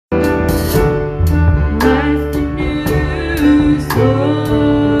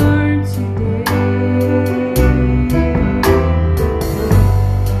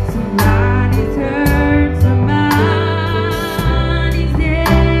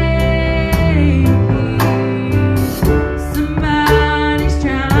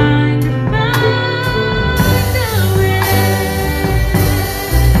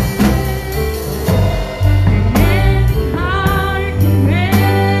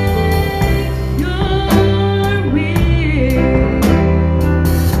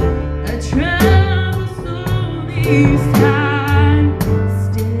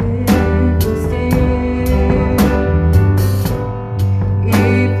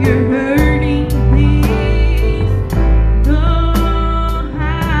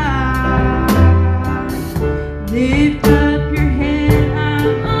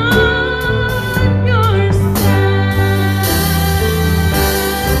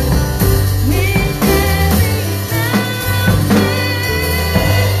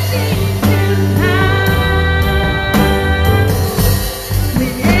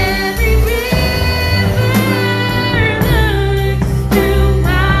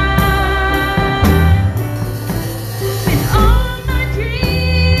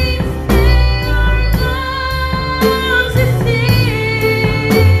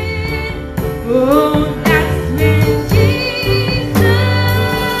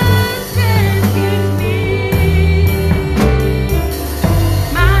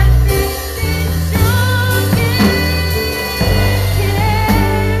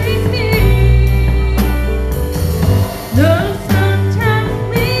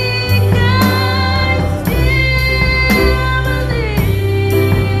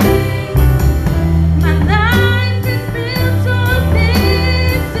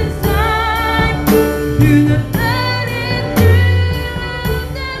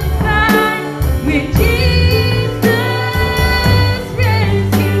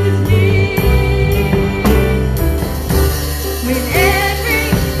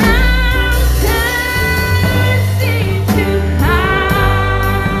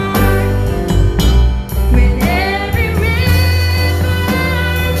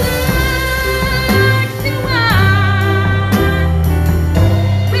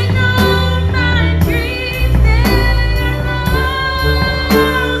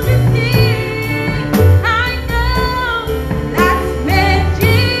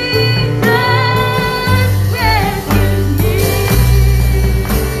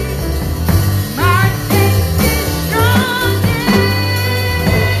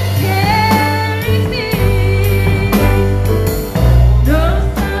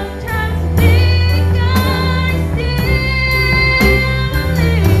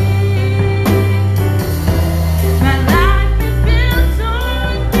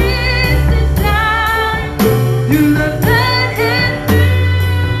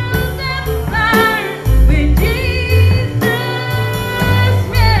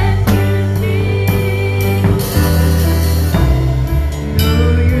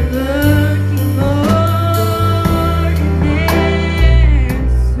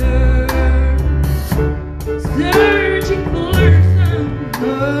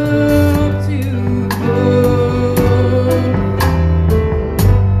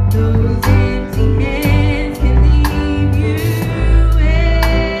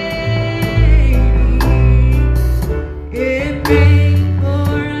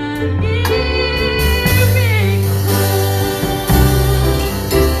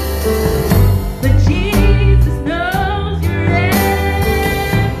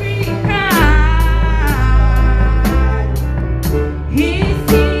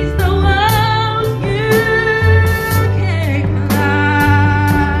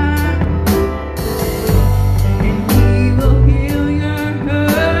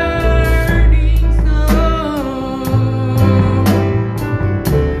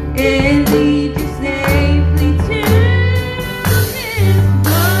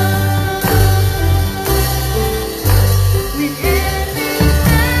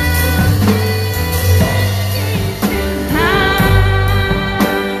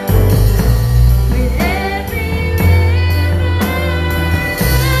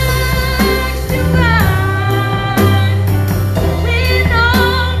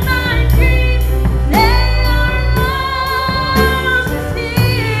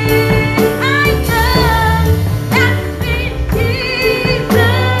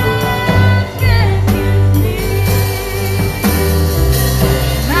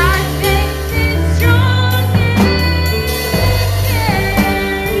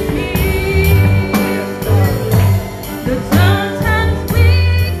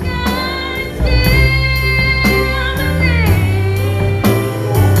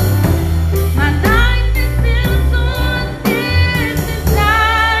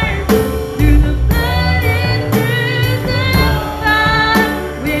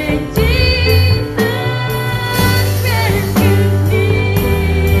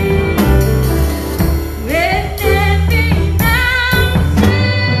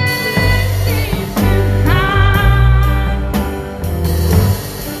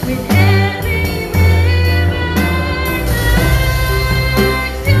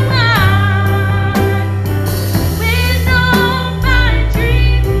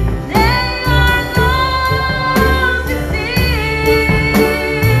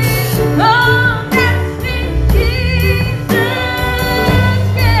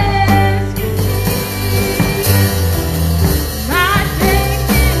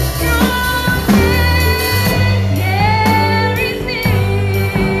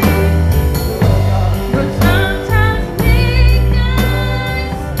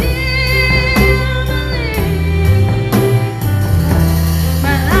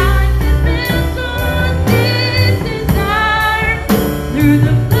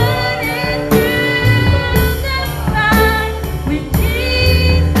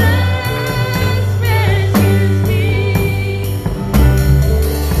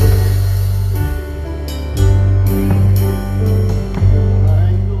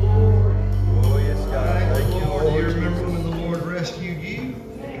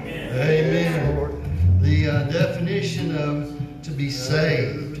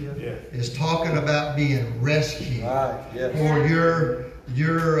for your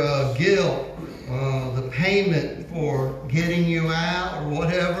guilt, the payment for getting you out or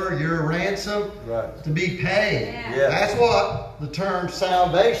whatever, your ransom to be paid. That's what the term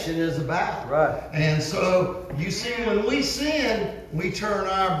salvation is about. And so you see, when we sin, we turn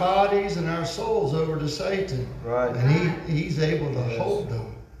our bodies and our souls over to Satan. And he's able to hold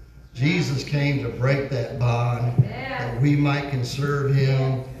them. Jesus came to break that bond that we might can serve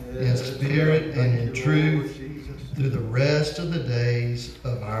him in spirit and in truth through the rest of the days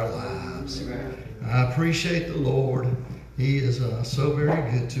of our lives. I appreciate the Lord. He is so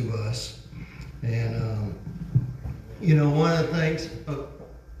very good to us. And,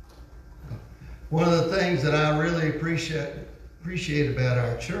 one of the things that I really appreciate about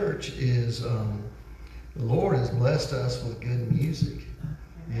our church is the Lord has blessed us with good music,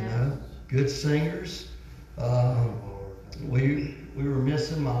 good singers. We were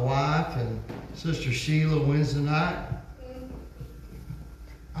missing my wife and Sister Sheila Wednesday night.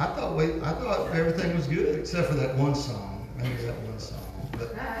 I thought everything was good except for that one song. Maybe that one song.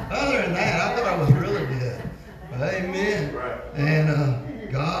 But other than that, I thought it was really good. Amen.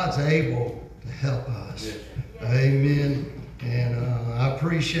 And God's able to help us. Amen. And I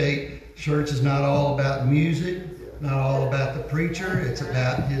appreciate church is not all about music, not all about the preacher. It's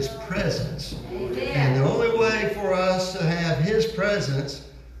about his presence. And the only way for us to have his presence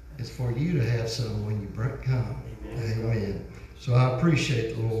is for you to have some when you come. Amen. So I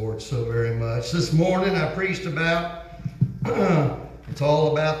appreciate the Lord so very much. This morning I preached about, it's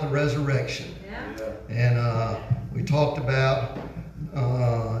all about the resurrection. And we talked about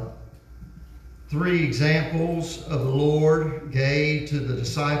 3 examples of the Lord gave to the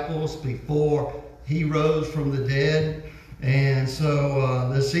disciples before he rose from the dead. And so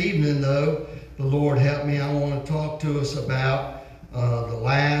this evening, though, the Lord help me, I want to talk to us about the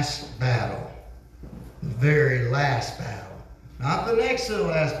last battle. The very last battle. Not the next to the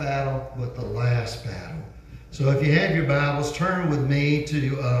last battle, but the last battle. So if you have your Bibles, turn with me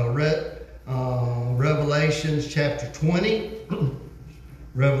to Revelations chapter 20.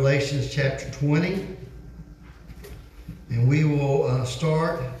 Revelations chapter 20. And we will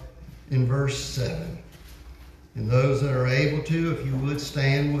start in verse 7. And those that are able to, if you would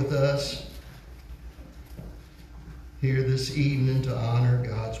stand with us here this evening to honor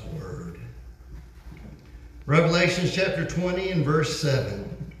God's word. Revelation chapter 20 and verse 7.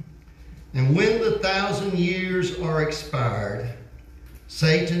 And when the 1,000 years are expired,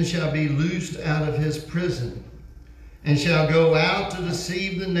 Satan shall be loosed out of his prison, and shall go out to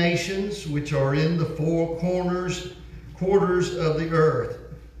deceive the nations which are in the 4 quarters of the earth,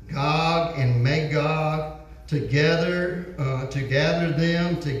 Gog and Magog, to gather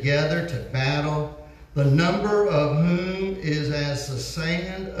them together to battle, the number of whom is as the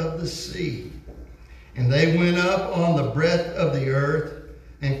sand of the sea. And they went up on the breadth of the earth,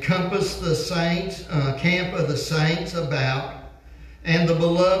 and compassed the saints, camp of the saints about, and the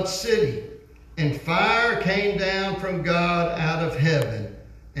beloved city. And fire came down from God out of heaven,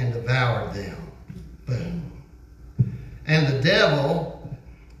 and devoured them. Boom. And the devil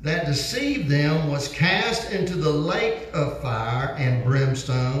that deceived them was cast into the lake of fire and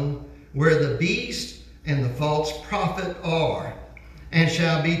brimstone, where the beast and the false prophet are, and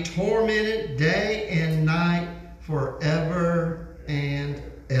shall be tormented day and night forever and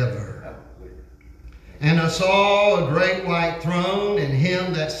ever. And I saw a great white throne, and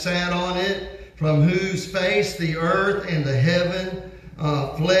him that sat on it, from whose face the earth and the heaven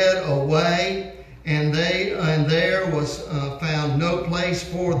fled away, and there was found no place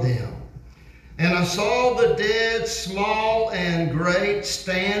for them. And I saw the dead, small and great,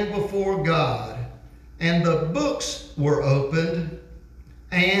 stand before God, and the books were opened.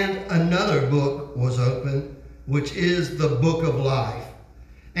 And another book was opened, which is the book of life.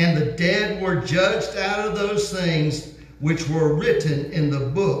 And the dead were judged out of those things which were written in the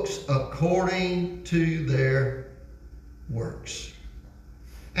books according to their works.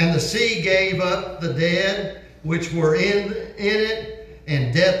 And the sea gave up the dead which were in it,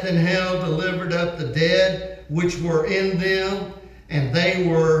 and death and hell delivered up the dead which were in them, and they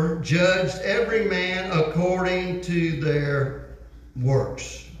were judged every man according to their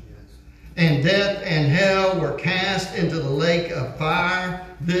works. And death and hell were cast into the lake of fire.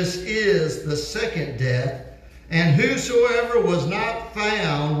 This is the second death. And whosoever was not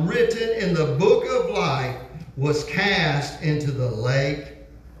found written in the book of life was cast into the lake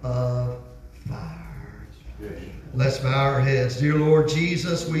of fire. Let's bow our heads. Dear Lord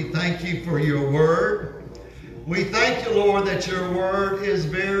Jesus, we thank you for your word. We thank you, Lord, that your word is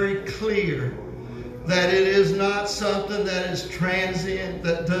very clear, that it is not something that is transient,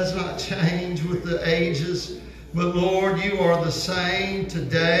 that does not change with the ages, But Lord, you are the same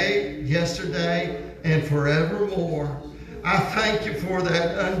today, yesterday, and forevermore. I thank you for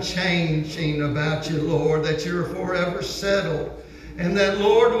that unchanging about you, Lord, that you're forever settled. And that,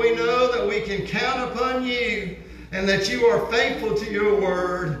 Lord, we know that we can count upon you and that you are faithful to your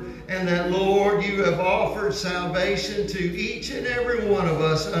word. And that, Lord, you have offered salvation to each and every one of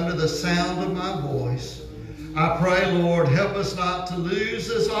us under the sound of my voice. I pray, Lord, help us not to lose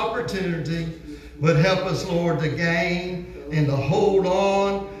this opportunity, but help us, Lord, to gain and to hold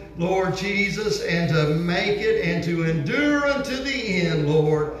on, Lord Jesus, and to make it and to endure unto the end,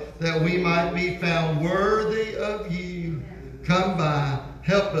 Lord, that we might be found worthy of you. Come by.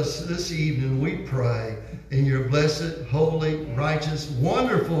 Help us this evening, we pray, in your blessed, holy, righteous,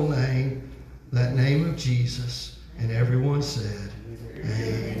 wonderful name, that name of Jesus. And everyone said,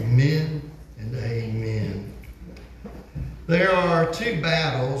 amen and amen. There are two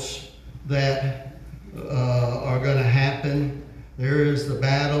battles that are going to happen. There is the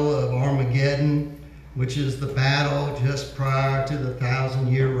battle of Armageddon, which is the battle just prior to the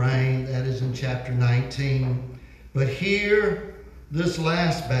 1,000-year reign. That is in chapter 19. But here, this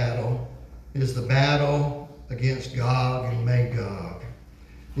last battle is the battle against Gog and Magog.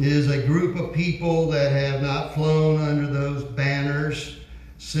 It is a group of people that have not flown under those banners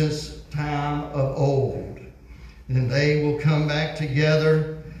since time of old. And they will come back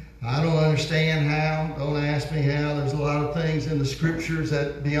together. I don't understand how. Don't ask me how. There's a lot of things in the scriptures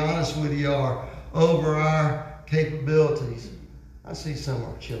that, to be honest with you, are over our capabilities. I see some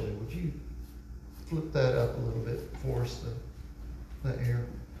are chilly. Would you flip that up a little bit for us, that air?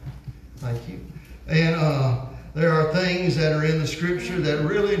 Thank you. And there are things that are in the scripture that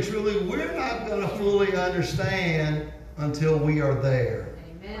really and truly we're not going to fully understand until we are there.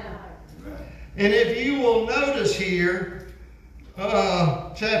 Amen. And if you will notice here,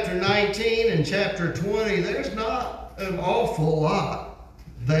 chapter 19 and chapter 20, there's not an awful lot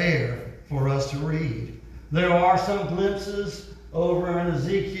there for us to read. There are some glimpses over in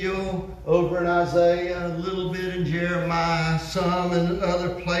Ezekiel, over in Isaiah, a little bit in Jeremiah, some in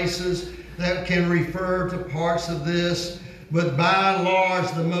other places that can refer to parts of this. But by and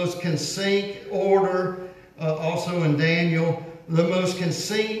large, the most succinct order, also in Daniel, the most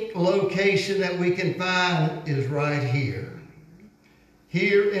succinct location that we can find is right here.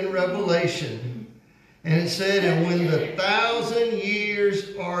 Here in Revelation. And it said, and when the 1,000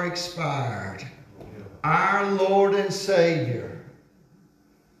 years are expired, our Lord and Savior,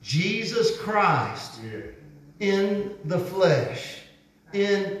 Jesus Christ, in the flesh,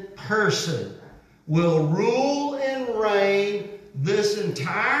 in person, will rule and reign this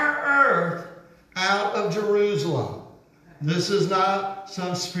entire earth out of Jerusalem. This is not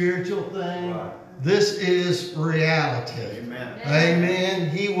some spiritual thing. This is reality. Amen. Amen.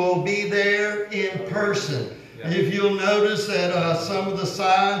 He will be there in person. If you'll notice that some of the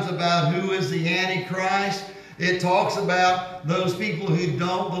signs about who is the Antichrist, it talks about those people who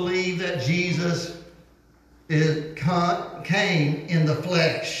don't believe that Jesus came in the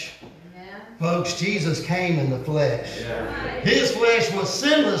flesh. Amen. Folks, Jesus came in the flesh. Yeah. His flesh was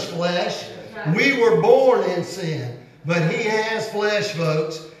sinless flesh. We were born in sin. But he has flesh,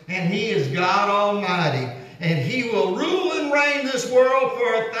 folks, and he is God Almighty. And he will rule and reign this world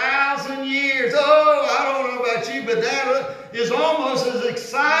for 1,000 years. Oh, I don't know about you, but that is almost as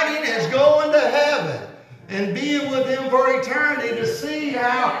exciting as going to heaven and being with him for eternity, to see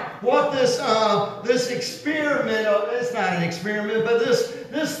how what this experiment, it's not an experiment, but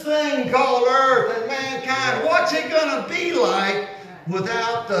this thing called earth and mankind, what's it going to be like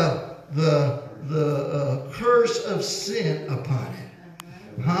without the curse of sin upon it?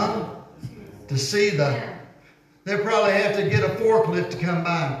 Huh? To see they probably have to get a forklift to come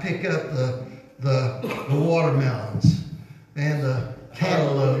by and pick up the watermelons and the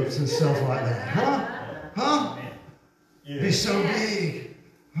cantaloupes and stuff like that. Huh? Huh? Be so big.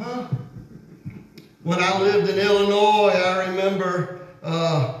 Huh? When I lived in Illinois, I remember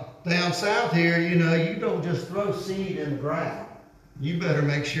down south here, you don't just throw seed in the ground. You better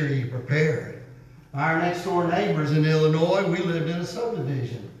make sure you prepare it. Our next door neighbors in Illinois, we lived in a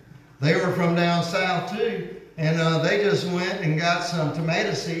subdivision. They were from down south too. And they just went and got some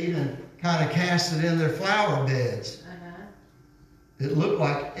tomato seed and kind of cast it in their flower beds. It looked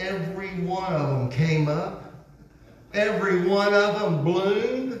like every one of them came up. Every one of them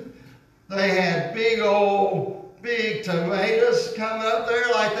bloomed. They had big tomatoes coming up there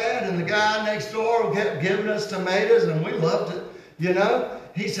like that. And the guy next door kept giving us tomatoes, and we loved it.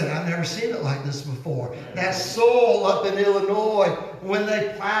 He said, I've never seen it like this before. That soil up in Illinois, when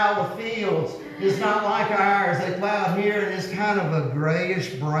they plow the fields, is not like ours. They plow here and it's kind of a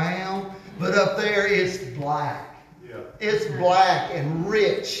grayish brown. But up there it's black. It's black and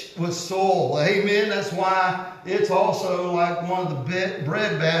rich with soil. Amen. That's why it's also like one of the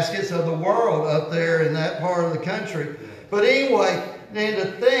bread baskets of the world up there in that part of the country. But anyway, and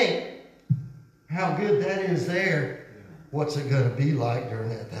to think how good that is there, what's it going to be like during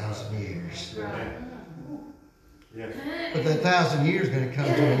that 1,000 years? But that 1,000 years is going to come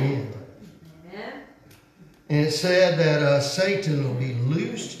to an end. And it said that Satan will be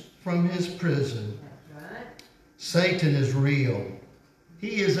loosed from his prison. Satan is real.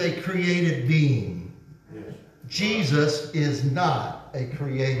 He is a created being. Jesus is not a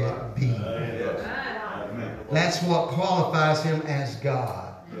created being. That's what qualifies him as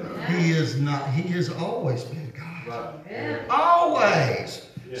God. He is not. He has always been God. Always.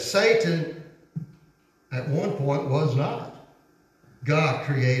 Satan, at one point, was not. God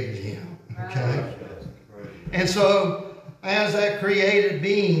created him. Okay? And so, as that created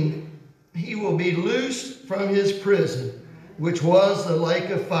being, he will be loosed from his prison, which was the lake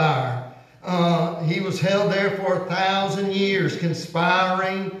of fire. He was held there for 1,000 years,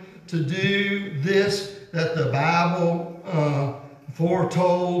 conspiring to do this that the Bible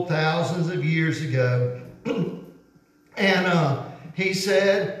foretold thousands of years ago. And he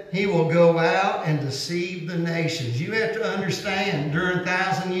said he will go out and deceive the nations. You have to understand, during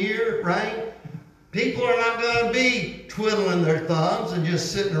 1,000 years, right? People are not going to be twiddling their thumbs and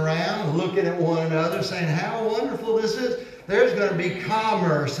just sitting around and looking at one another saying how wonderful this is. There's going to be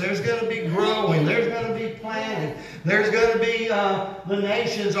commerce. There's going to be growing. There's going to be planting. There's going to be, the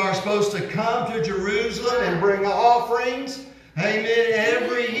nations are supposed to come to Jerusalem and bring offerings. Amen.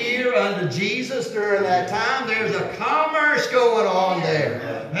 Every year unto Jesus during that time, there's a commerce going on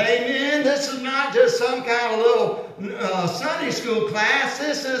there. Amen. This is not just some kind of little Sunday school class.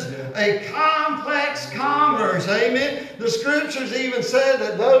 This is a complex commerce. Amen. The scriptures even said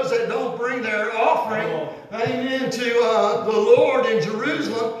that those that don't bring their offering, amen, to the Lord in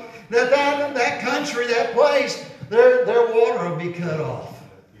Jerusalem, that country, that place, their water will be cut off.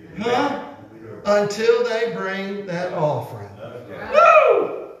 Huh? Until they bring that offering.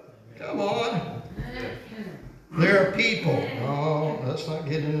 Woo! Come on. There are people. Oh, let's not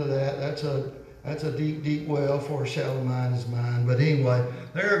get into that. That's a deep, deep well for a shallow mind is mine. But anyway,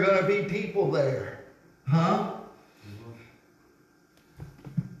 there are going to be people there. Huh?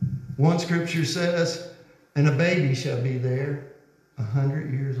 One scripture says, and a baby shall be there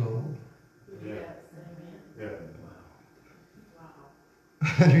 100 years old. Yeah. Yeah.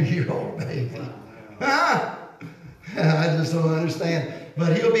 100-year-old baby. Ah! I just don't understand.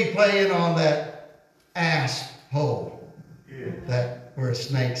 But he'll be playing on that ass hole. That where a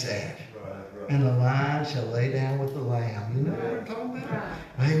snake's at. And the lion shall lay down with the lamb. You know what we're talking about?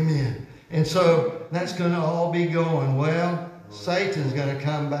 Amen. And so that's going to all be going. Well, Satan's going to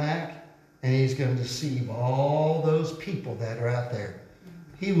come back and he's going to deceive all those people that are out there.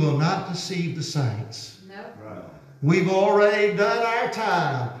 He will not deceive the saints. Nope. We've already done our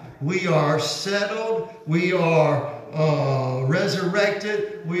time. We are settled. We are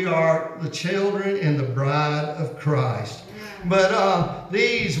resurrected. We are the children and the bride of Christ. But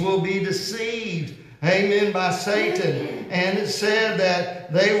these will be deceived, amen, by Satan. And it said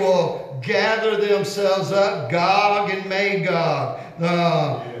that they will gather themselves up, Gog and Magog.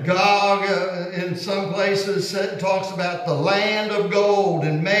 Gog, in some places, talks about the land of gold,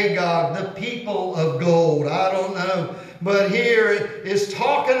 and Magog, the people of gold. I don't know. But here it's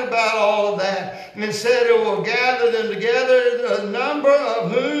talking about all of that. And it said it will gather them together, the number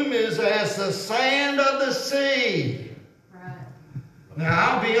of whom is as the sand of the sea. Right.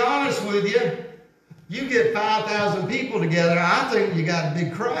 Now, I'll be honest with you. You get 5,000 people together, I think you got a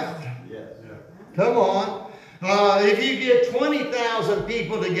big crowd. Yes. Come on. If you get 20,000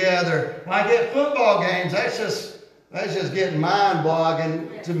 people together, like at football games, that's just getting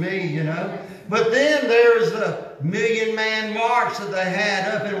mind-boggling to me, you know. But then there's the million-man march that they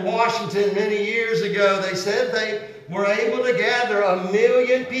had up in Washington many years ago. They said they were able to gather 1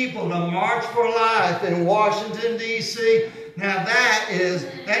 million people to march for life in Washington, D.C. Now that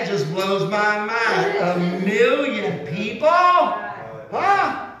just blows my mind. 1 million people?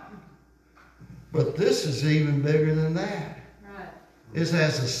 Huh? But this is even bigger than that. It's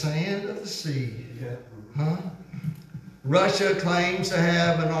as the sand of the sea. Huh? Russia claims to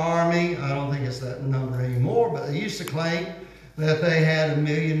have an army. I don't think it's that number anymore, but they used to claim that they had a 1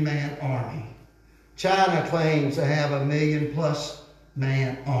 million-man army. China claims to have a 1 million-plus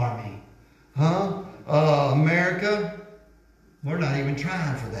man army. Huh? America, we're not even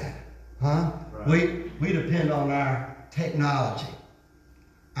trying for that. Huh? Right. We depend on our technology.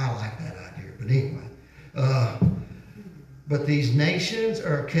 I like that idea, but anyway. But these nations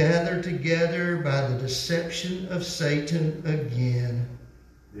are gathered together by the deception of Satan again.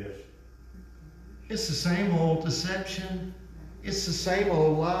 Yes. It's the same old deception. It's the same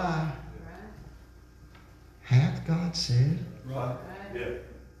old lie. Hath God said? Right. Yeah.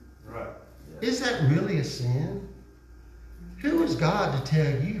 Right. Is that really a sin? Who is God to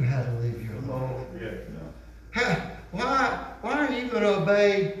tell you how to live your life? Yeah. Why are you going to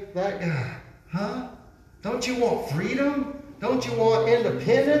obey that guy? Huh? Don't you want freedom? Don't you want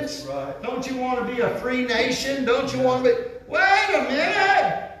independence? Right. Don't you want to be a free nation? Don't you want to be... Wait a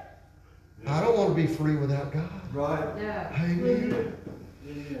minute! I don't want to be free without God. Right. Yeah. Amen.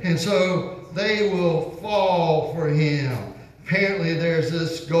 And so they will fall for him. Apparently there's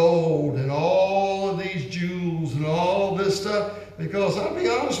this gold and all of these jewels and all this stuff. Because I'll be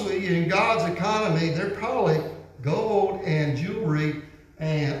honest with you, in God's economy, they're probably gold and jewelry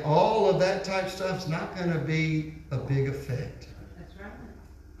and all of that type of stuff's not going to be a big effect. That's right.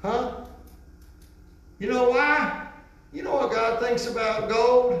 Huh? You know why? You know what God thinks about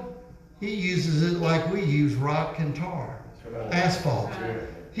gold? He uses it like we use rock and tar, asphalt.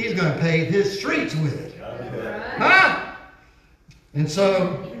 He's going to pave his streets with it. Huh? And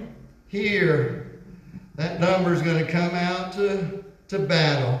so here, that number is going to come out to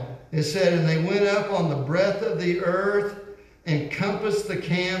battle. It said, and they went up on the breadth of the earth and compassed the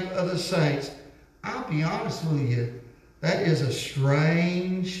camp of the saints. I'll be honest with you, that is a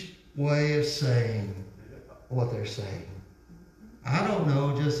strange way of saying what they're saying. I don't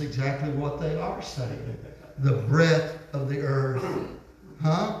know just exactly what they are saying. The breadth of the earth.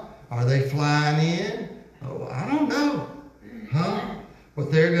 Huh? Are they flying in? Oh, I don't know. Huh?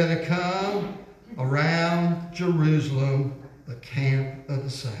 But they're going to come around Jerusalem, the camp of the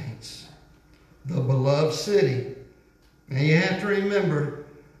saints, the beloved city. And you have to remember,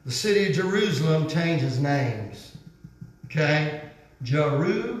 the city of Jerusalem changes names. Okay?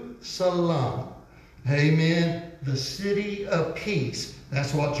 Jerusalem. Amen. The city of peace.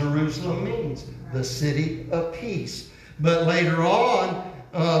 That's what Jerusalem means. The city of peace. But later on,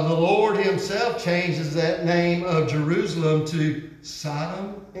 the Lord himself changes that name of Jerusalem to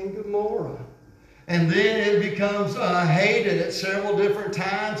Sodom and Gomorrah. And then it becomes hated at several different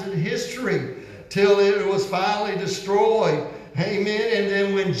times in history till it was finally destroyed. Amen. And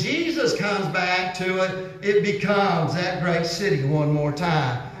then when Jesus comes back to it, it becomes that great city one more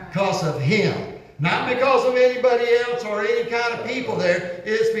time because of him. Not because of anybody else or any kind of people there.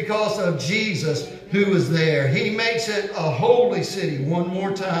 It's because of Jesus who was there. He makes it a holy city one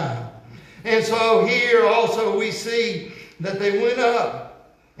more time. And so here also we see that they went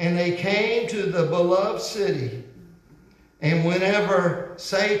up and they came to the beloved city. And whenever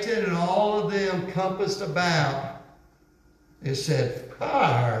Satan and all of them compassed about, it said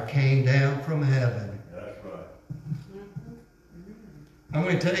fire came down from heaven. That's right. I'm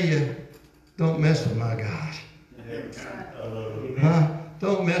going to tell you, don't mess with my God. Huh?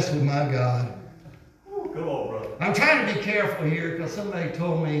 Don't mess with my God. Come on, brother. I'm trying to be careful here because somebody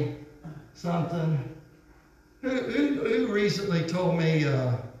told me something. Who recently told me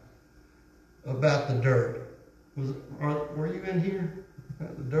about the dirt? Were you in here?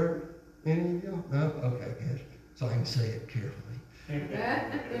 About the dirt? Any of y'all? No? Okay, good. So I can say it carefully.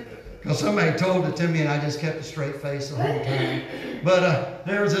 Because somebody told it to me and I just kept a straight face the whole time. But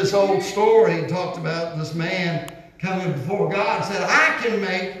there was this old story and talked about this man coming before God and said, I can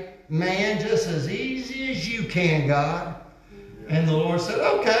make man just as easy as you can, God. And the Lord said,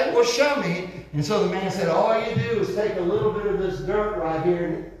 okay, well, show me. And so the man said, all you do is take a little bit of this dirt right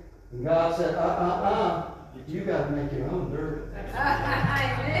here. And God said, you got to make your own dirt.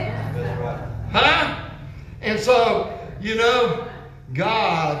 Huh? And so, you know,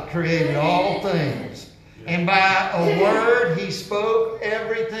 God created all things. And by a word, he spoke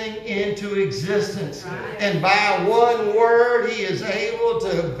everything into existence. And by one word, he is able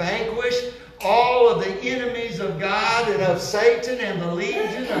to vanquish all of the enemies of God and of Satan and the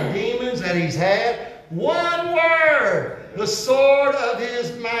legion of demons that he's had. One word, the sword of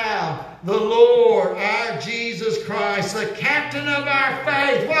his mouth, the Lord, our Jesus Christ, the captain of our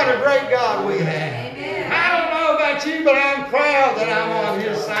faith. What a great God we have. Amen. I don't know about you, but I'm proud that I'm on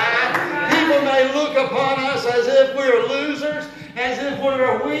his side. People may look upon us as if we're losers, as if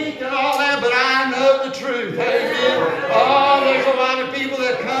we're weak and all that, but I know the truth. Amen. Oh, there's a lot of people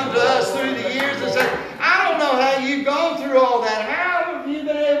that come to us through the years and say, I don't know how you've gone through all that. How have you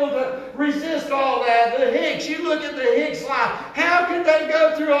been able to resist all that? The Hicks, you look at the Hicks life. How could they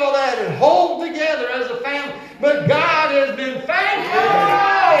go through all that and hold together as a family? But God has been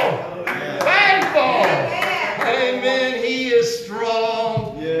faithful. Faithful. Amen. He is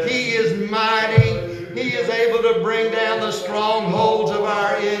strong. He is mighty. He is able to bring down the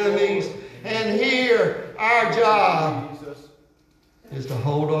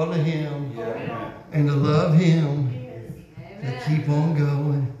hold on to Him Yeah. and to love Him, to keep on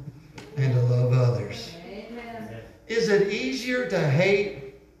going and to love others. Is it easier to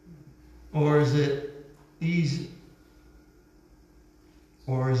hate or is it easy?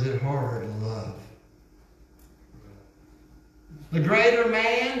 Or is it harder to love? The greater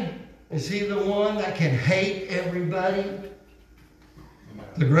man, is he the one that can hate everybody?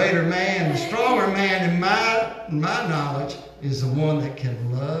 The greater man, the stronger man in my knowledge, is the one that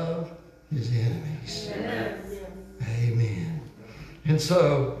can love his enemies. Amen. And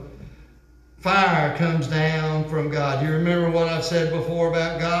so, fire comes down from God. You remember what I've said before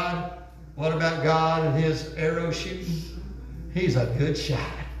about God? What about God and His arrow shooting? He's a good shot.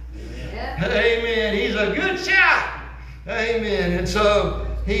 Amen. He's a good shot. Amen. And so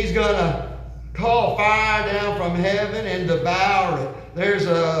He's going to call fire down from heaven and devour it. There's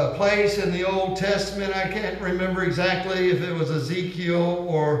a place in the Old Testament, I can't remember exactly if it was Ezekiel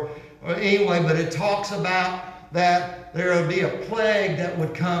or anyway, but it talks about that there would be a plague that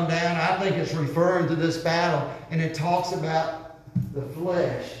would come down. I think it's referring to this battle, and it talks about the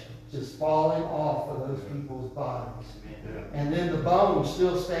flesh just falling off of those people's bodies. And then the bones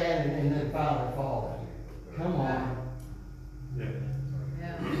still standing and then finally falling. Come on. We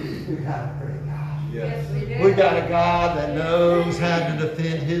got a great God. Yes, we We got a God that knows how to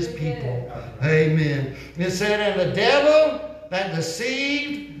defend His people. Amen. It said, and the devil that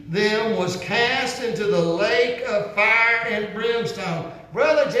deceived them was cast into the lake of fire and brimstone.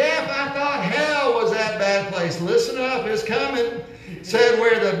 Brother Jeff, I thought hell was that bad place. Listen up, it's coming. It said,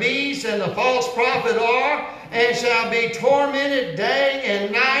 where the beast and the false prophet are, and shall be tormented day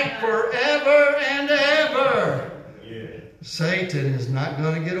and night forever and ever. Satan is not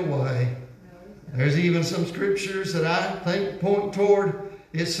going to get away. There's even some scriptures that I think point toward,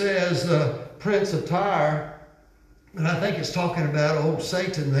 it says Prince of Tyre, and I think it's talking about old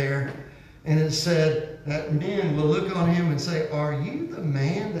Satan there. And it said that men will look on him and say, are you the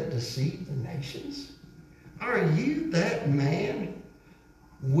man that deceived the nations? Are you that man,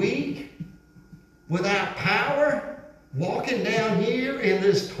 weak, without power, walking down here in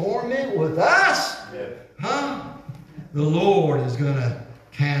this torment with us? Huh? The Lord is going to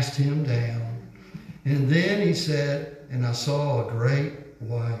cast him down. And then he said, and I saw a great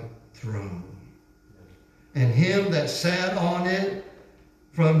white throne, and him that sat on it,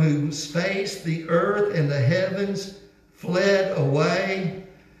 from whose face the earth and the heavens fled away,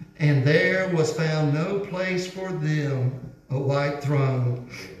 and there was found no place for them, a white throne.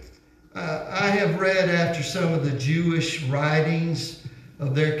 I have read after some of the Jewish writings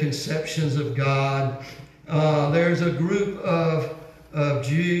of their conceptions of God. There's a group of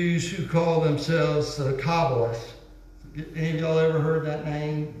Jews who call themselves Kabbalists. Any of y'all ever heard that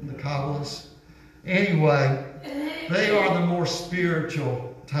name, the Kabbalists? Anyway, they are the more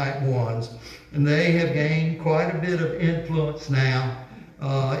spiritual type ones, and they have gained quite a bit of influence now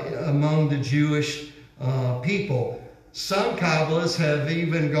among the Jewish people. Some Kabbalists have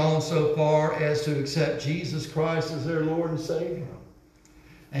even gone so far as to accept Jesus Christ as their Lord and Savior,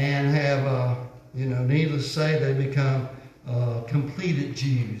 and have, needless to say, they become completed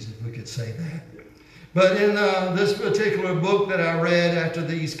Jews, if we could say that. But in this particular book that I read after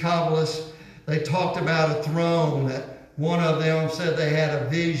these Kabbalists, they talked about a throne that one of them said they had a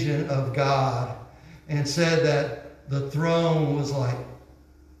vision of God, and said that the throne was like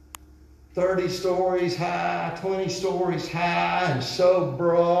 30 stories high, 20 stories high, and so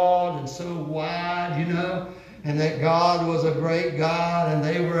broad and so wide, and that God was a great God, and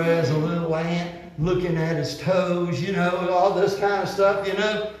they were as a little ant looking at his toes, all this kind of stuff,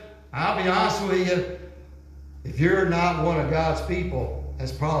 I'll be honest with you, if you're not one of God's people,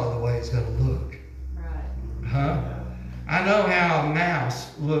 that's probably the way it's going to look. Right. Huh? I know how a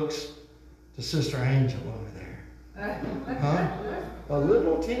mouse looks to Sister Angel over there. Huh? A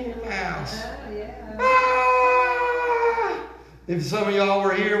little teeny mouse. Yeah. Ah! If some of y'all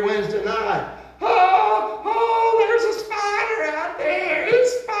were here Wednesday night, there's a spider out there.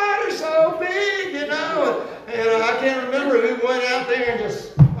 It's a spider so big, and I can't remember who went out there and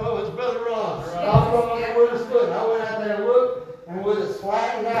just, it's Brother Ron. Stopped on with his foot. I went out there and looked, and with its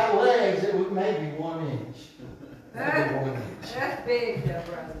flattened out legs, it was maybe 1 inch. Maybe 1 inch. That's big, though,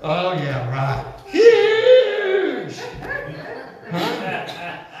 brother. Oh, yeah, right. Huge!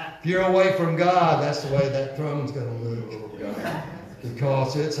 Huh? If you're away from God, that's the way that throne's going to look.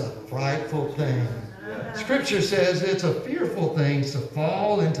 Because it's a frightful thing. Scripture says it's a fearful thing to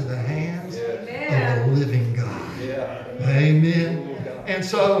fall into the hands of the living God. Amen. And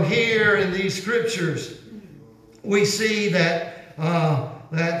so here in these scriptures, we see that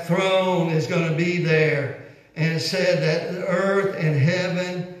that throne is going to be there. And it said that the earth and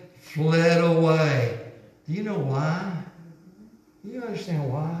heaven fled away. Do you know why? Do you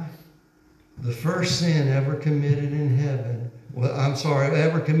understand why? The first sin ever committed in heaven,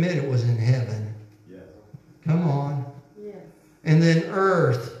 ever committed was in heaven. Yeah. Come on. Yes. And then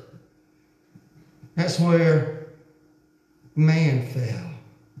earth. That's where man fell.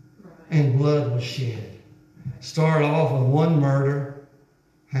 Right. And blood was shed. Started off with one murder.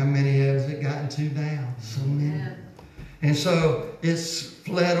 How many has it gotten to now? So many. Amen. And so it's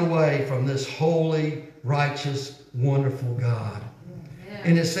fled away from this holy, righteous, wonderful God. Amen.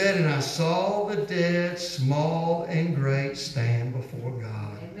 And it said, and I saw the dead, small and great, stand before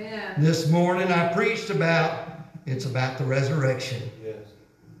God. Amen. This morning I preached it's about the resurrection. Yes.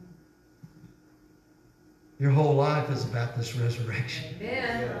 Your whole life is about this resurrection.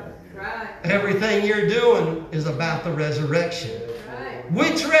 Amen. Right. Everything you're doing is about the resurrection. Right.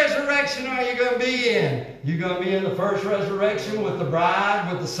 Which resurrection are you going to be in? You going to be in the first resurrection with the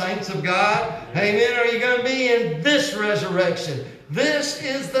bride, with the saints of God? Amen. Or are you going to be in this resurrection? This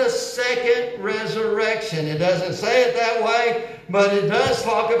is the second resurrection. It doesn't say it that way, but it does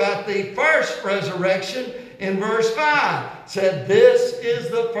talk about the first resurrection in verse 5. It said this is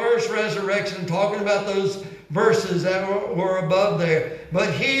the first resurrection, talking about those verses that were above there.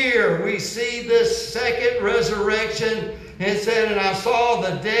 But here we see this second resurrection. It said, and I saw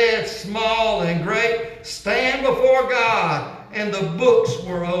the dead, small and great, stand before God, and the books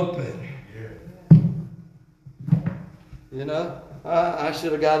were open. You know, I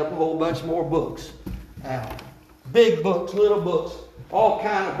should have got a whole bunch more books out. Big books, little books, all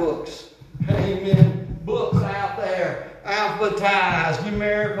kind of books. Amen. Books out there, alphabetized,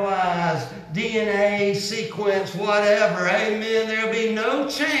 numericalized, DNA, sequence, whatever. Amen. There'll be no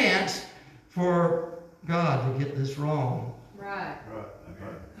chance for God to get this wrong. Right.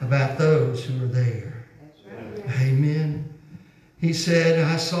 About those who are there. That's right. Amen. He said,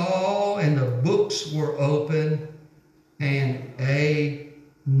 I saw, and the books were open, and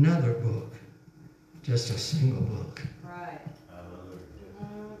another book. Just a single book. Right.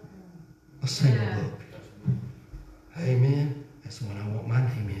 A single Yeah. book. Amen. That's what I want my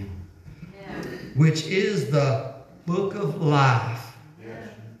name in. Yeah. Which is the book of life. Yes.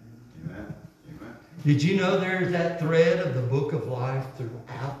 Amen. Amen. Did you know there's that thread of the book of life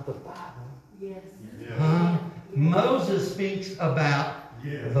throughout the Bible? Yes. Huh? Moses speaks about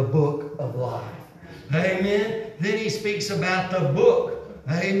the book of life. Amen. Then he speaks about the book.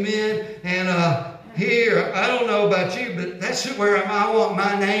 Amen. And here, I don't know about you, but that's where I want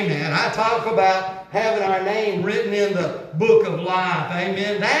my name at. I talk about having our name written in the book of life.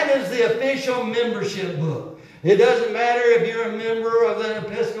 Amen. That is the official membership book. It doesn't matter if you're a member of the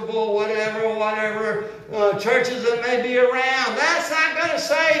Episcopal, whatever churches that may be around. That's not going to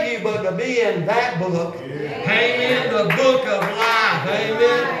save you, but to be in that book. Amen. The book of life.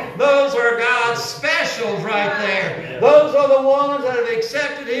 Amen. Those are God's specials right there. Those are the ones that have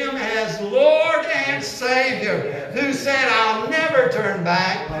accepted Him as Lord and Savior. Who said, I'll never turn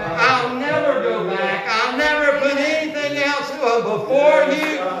back. I'll never go back. I'll never put anything else before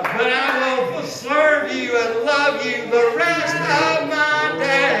you. But I will serve you and love you the rest of my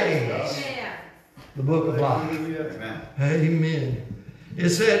days. Amen. The book of life. Amen. Amen. It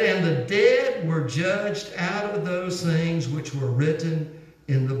said, and the dead were judged out of those things which were written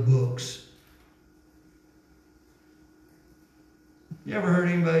in the books. You ever heard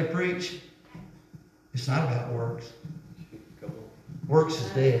anybody preach? It's not about works. Works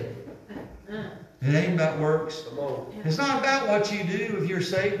is dead. It ain't about works. It's not about what you do, if you're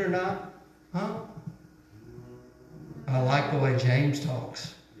saved or not. Huh? I like the way James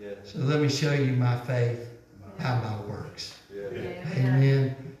talks. So let me show you my faith by my works.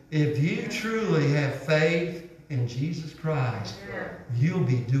 Amen. If you truly have faith in Jesus Christ, you'll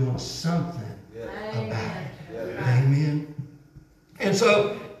be doing something about it. Amen. And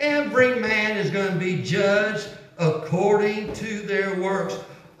so every man is going to be judged according to their works.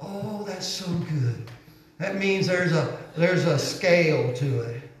 Oh, that's so good. That means there's a scale to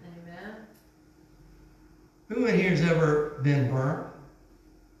it. Amen. Who in here's ever been burnt?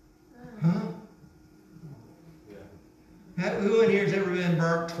 Huh? Who in here's ever been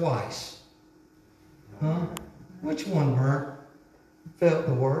burnt twice? Huh? Which one burnt felt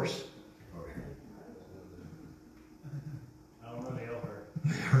the worst? I don't know, they all hurt.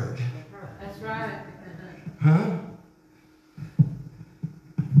 It hurt. That's right. Huh?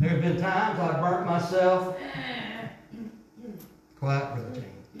 There have been times I burnt myself. Quiet, Brother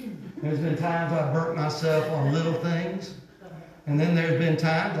James. There's been times I burnt myself on little things. And then there's been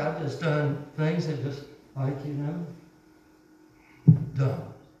times I've just done things that just, like, dumb.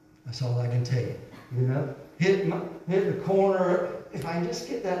 That's all I can tell you. You know? hit the corner. If I can just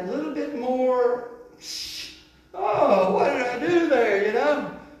get that little bit more, oh, what did I do there, you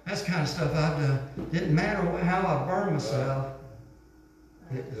know? That's the kind of stuff I've done. Didn't matter how I burned myself.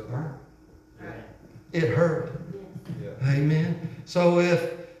 It was burned. It hurt. Yeah. Amen. So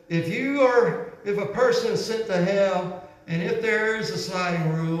if a person is sent to hell, and if there is a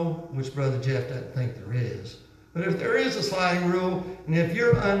sliding rule, which Brother Jeff doesn't think there is, but if there is a sliding rule, and if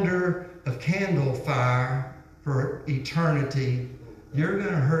you're under a candle fire for eternity, you're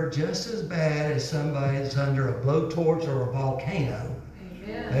going to hurt just as bad as somebody that's under a blowtorch or a volcano.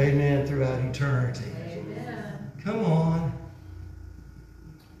 Amen. Amen. Throughout eternity. Amen. Come on.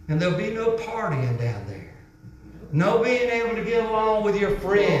 And there'll be no partying down there. No being able to get along with your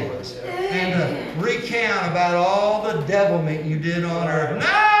friends and to recount about all the devilment you did on earth.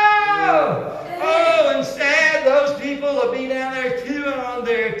 No! Oh, instead, those people will be down there chewing on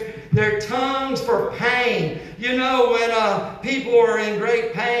their tongues for pain. You know, when people are in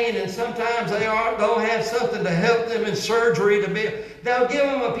great pain and sometimes they don't have something to help them in surgery, they'll give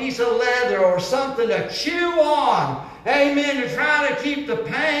them a piece of leather or something to chew on. Amen. To try to keep the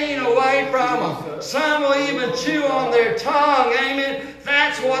pain away from them. Some will even chew on their tongue. Amen.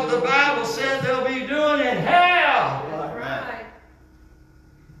 That's what the Bible said they'll be doing in hell. That's right.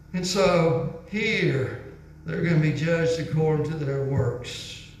 And so here, they're going to be judged according to their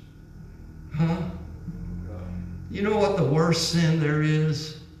works. Huh? You know what the worst sin there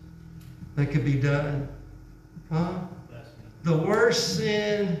is that could be done? Huh? The worst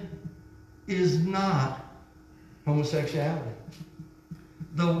sin is not homosexuality.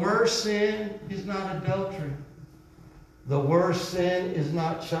 The worst sin is not adultery. The worst sin is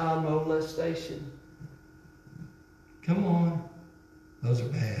not child molestation. Come on. Those are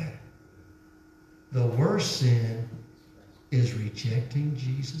bad. The worst sin is rejecting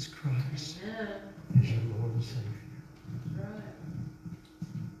Jesus Christ as your Lord and Savior. Right.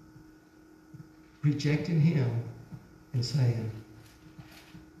 Rejecting Him and saying,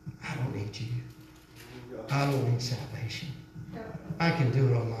 I don't need you. I don't need salvation. I can do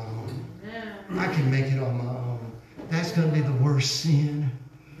it on my own. I can make it on my own. That's going to be the worst sin.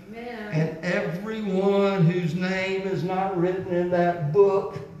 Amen. And everyone whose name is not written in that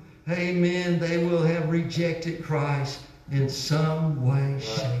book, amen, they will have rejected Christ in some way,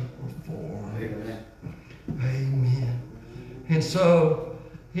 shape, or form. Amen. Amen. And so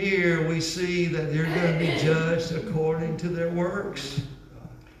here we see that they're going to be judged according to their works.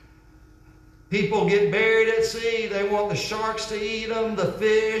 People get buried at sea. They want the sharks to eat them, the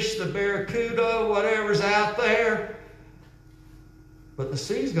fish, the barracuda, whatever's out there. But the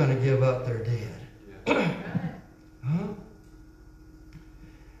sea's going to give up their dead. Right. Huh?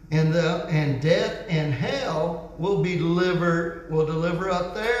 And death and hell will deliver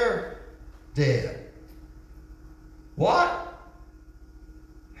up their dead. What?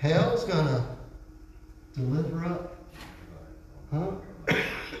 Hell's going to deliver up? Huh?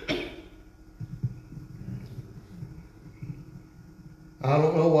 I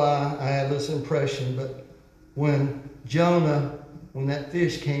don't know why I had this impression, but when that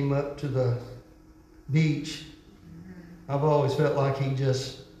fish came up to the beach, I've always felt like he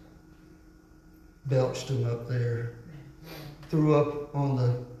just belched him up there, threw up on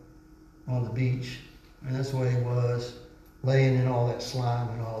the beach, and that's the way he was, laying in all that slime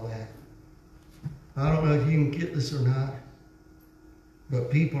and all that. I don't know if you can get this or not, but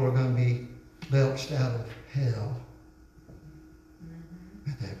people are going to be belched out of hell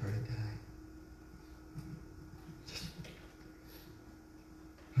at that great day.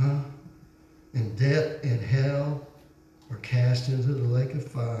 Huh? And death and hell are cast into the lake of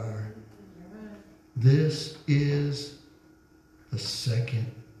fire. This is the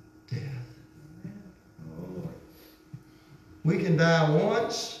second death. We can die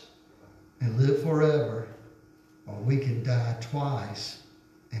once and live forever, or we can die twice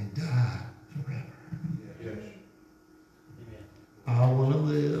and die forever. Yes. I want to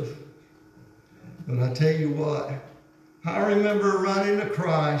live. But I tell you what, I remember running to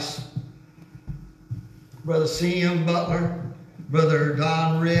Christ. Brother C.M. Butler, Brother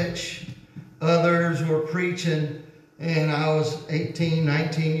Don Rich, others were preaching, and I was 18,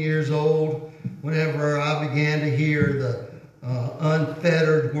 19 years old whenever I began to hear the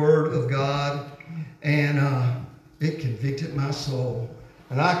unfettered Word of God, and it convicted my soul.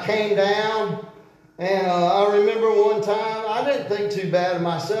 And I came down, and I remember one time, I didn't think too bad of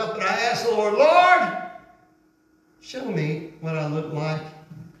myself, but I asked the Lord, Lord, show me what I look like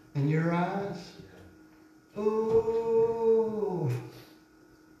in your eyes. Oh,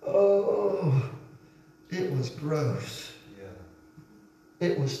 it was gross.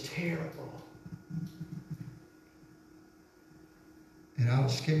 It was terrible.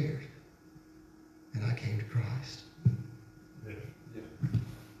 scared. And I came to Christ.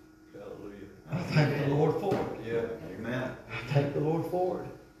 Hallelujah. I thank the Lord for it. Yeah. Amen. I thank the Lord for it.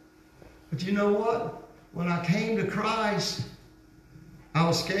 But you know what? When I came to Christ, I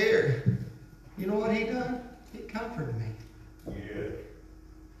was scared. You know what He done? He comforted me. Yeah.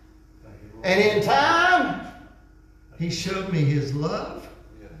 And in time, He showed me His love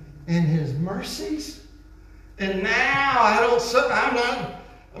and His mercies. And now I'm not,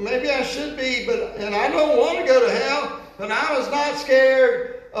 maybe I should be, and I don't want to go to hell, but I was not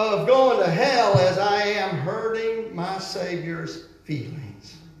scared of going to hell as I am hurting my Savior's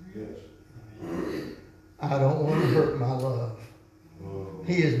feelings. Yes. I don't want to hurt my love.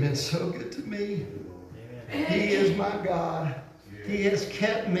 He has been so good to me. He is my God. He has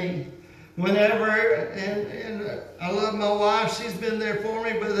kept me. Whenever, and I love my wife, she's been there for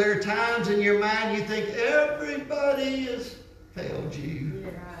me, but there are times in your mind you think everybody has failed you.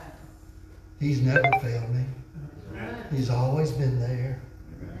 He's never failed me. He's always been there.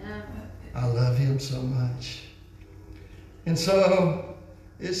 I love Him so much. And so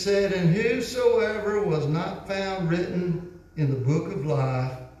it said, and whosoever was not found written in the book of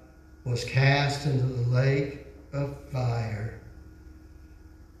life was cast into the lake of fire.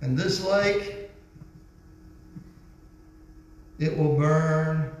 And this lake, it will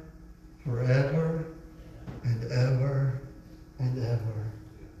burn forever and ever and ever.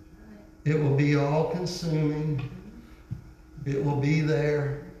 It will be all consuming. It will be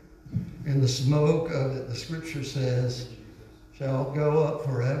there. And the smoke of it, the scripture says, shall go up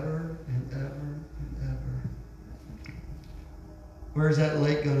forever and ever and ever. Where's that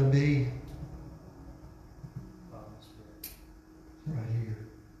lake going to be? Right here.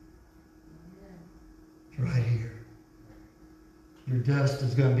 It's right here. Your dust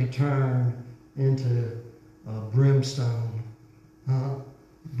is going to be turned into brimstone,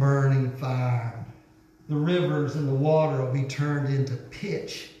 burning fire. The rivers and the water will be turned into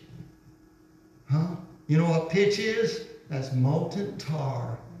pitch. You know what pitch is? That's molten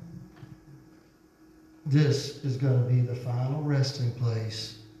tar. This is going to be the final resting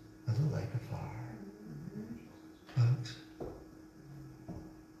place of the lake of fire. Folks,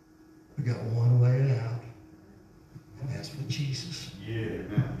 we got one way out, and that's with Jesus. Yeah.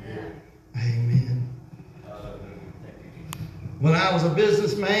 Amen. When I was a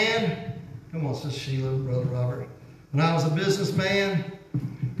businessman, come on, Sister Sheila, Brother Robert. When I was a businessman,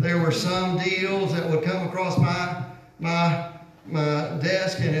 there were some deals that would come across my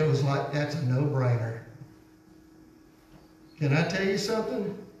desk, and it was like, that's a no-brainer. Can I tell you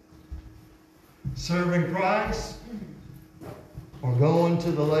something? Serving Christ or going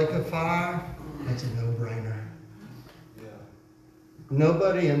to the lake of fire, that's a no-brainer. Yeah.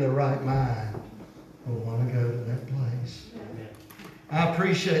 Nobody in their right mind will want to go to that place. I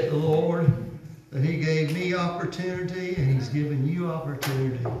appreciate the Lord that He gave me opportunity and He's given you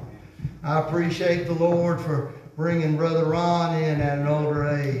opportunity. I appreciate the Lord for bringing Brother Ron in at an older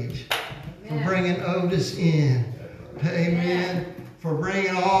age, for bringing Otis in. Amen. For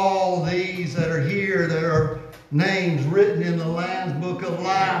bringing all these that are here, there are names written in the Lamb's Book of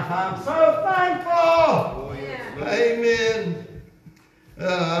Life. I'm so thankful. Amen.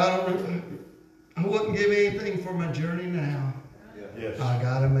 I wouldn't give anything for my journey now. Yes. I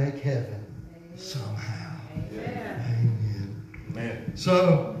got to make heaven somehow. Amen. Amen.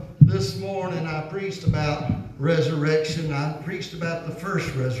 So this morning I preached about resurrection. I preached about the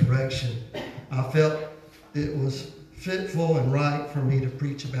first resurrection. I felt it was fitful and right for me to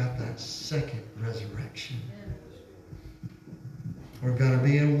preach about that second resurrection. We're going to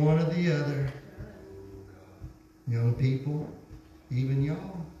be in one or the other. Young people, even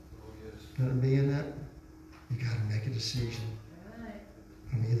y'all, going to be in that. You got to make a decision.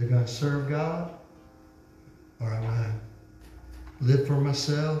 I'm either going to serve God or I'm going to live for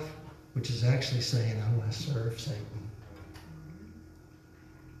myself, which is actually saying I'm going to serve Satan.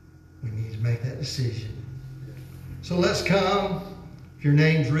 We need to make that decision. So let's come. If your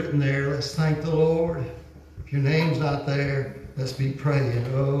name's written there, let's thank the Lord. If your name's not there, let's be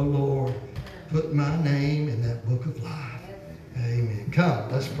praying. Oh, Lord, put my name in that book of life. Amen. Come,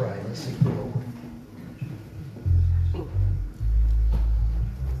 let's pray. Let's seek the Lord.